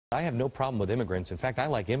I have no problem with immigrants. In fact, I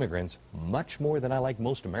like immigrants much more than I like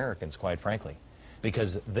most Americans, quite frankly,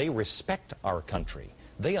 because they respect our country.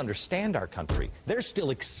 They understand our country. They're still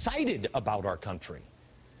excited about our country.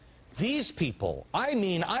 These people, I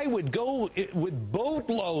mean, I would go with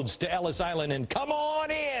boatloads to Ellis Island and come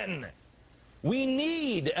on in. We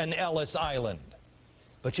need an Ellis Island.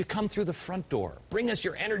 But you come through the front door. Bring us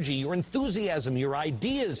your energy, your enthusiasm, your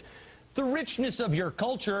ideas, the richness of your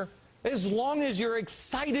culture. As long as you're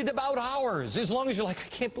excited about ours, as long as you're like, I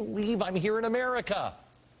can't believe I'm here in America.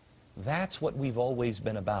 That's what we've always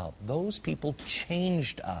been about. Those people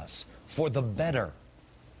changed us for the better.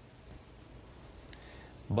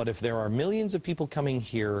 But if there are millions of people coming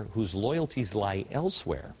here whose loyalties lie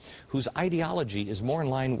elsewhere, whose ideology is more in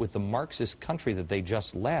line with the Marxist country that they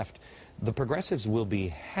just left, the progressives will be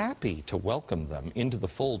happy to welcome them into the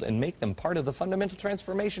fold and make them part of the fundamental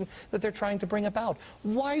transformation that they're trying to bring about.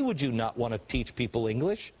 Why would you not want to teach people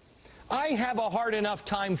English? I have a hard enough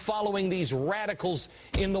time following these radicals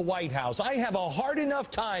in the White House. I have a hard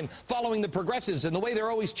enough time following the progressives and the way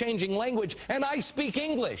they're always changing language, and I speak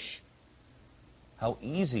English. How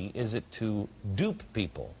easy is it to dupe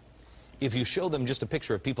people if you show them just a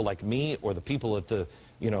picture of people like me or the people at the,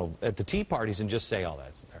 at the tea parties and just say, oh,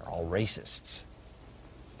 they're all racists.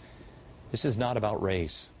 This is not about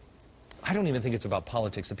race. I don't even think it's about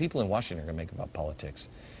politics. The people in Washington are going to make it about politics.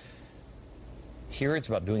 Here it's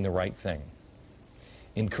about doing the right thing.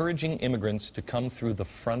 Encouraging immigrants to come through the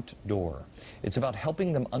front door. It's about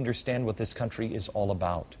helping them understand what this country is all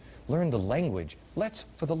about. Learn the language.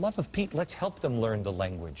 For the love of Pete, let's help them learn the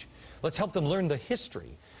language. Let's help them learn the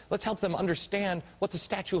history. Let's help them understand what the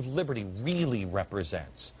Statue of Liberty really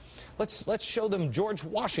represents. Let's show them George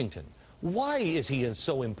Washington. Why is he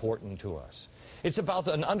so important to us? It's about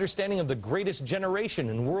an understanding of the greatest generation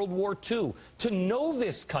in World War II. To know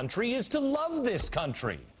this country is to love this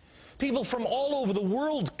country. People from all over the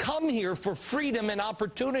world come here for freedom and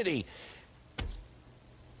opportunity.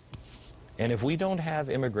 And if we don't have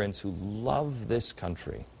immigrants who love this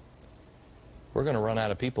country, we're going to run out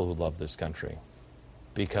of people who love this country.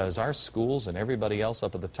 Because our schools and everybody else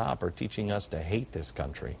up at the top are teaching us to hate this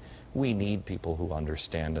country. We need people who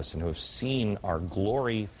understand us and who have seen our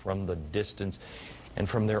glory from the distance and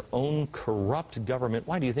from their own corrupt government.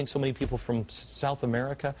 Why do you think so many people from South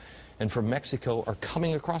America and from Mexico are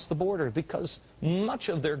coming across the border? Because much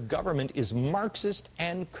of their government is Marxist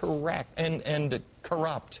and corrupt.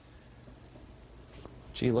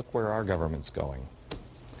 Gee, look where our government's going.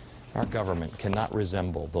 Our government cannot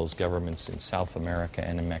resemble those governments in South America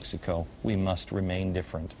and in Mexico. We must remain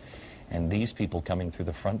different. And these people coming through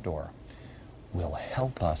the front door will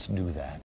help us do that.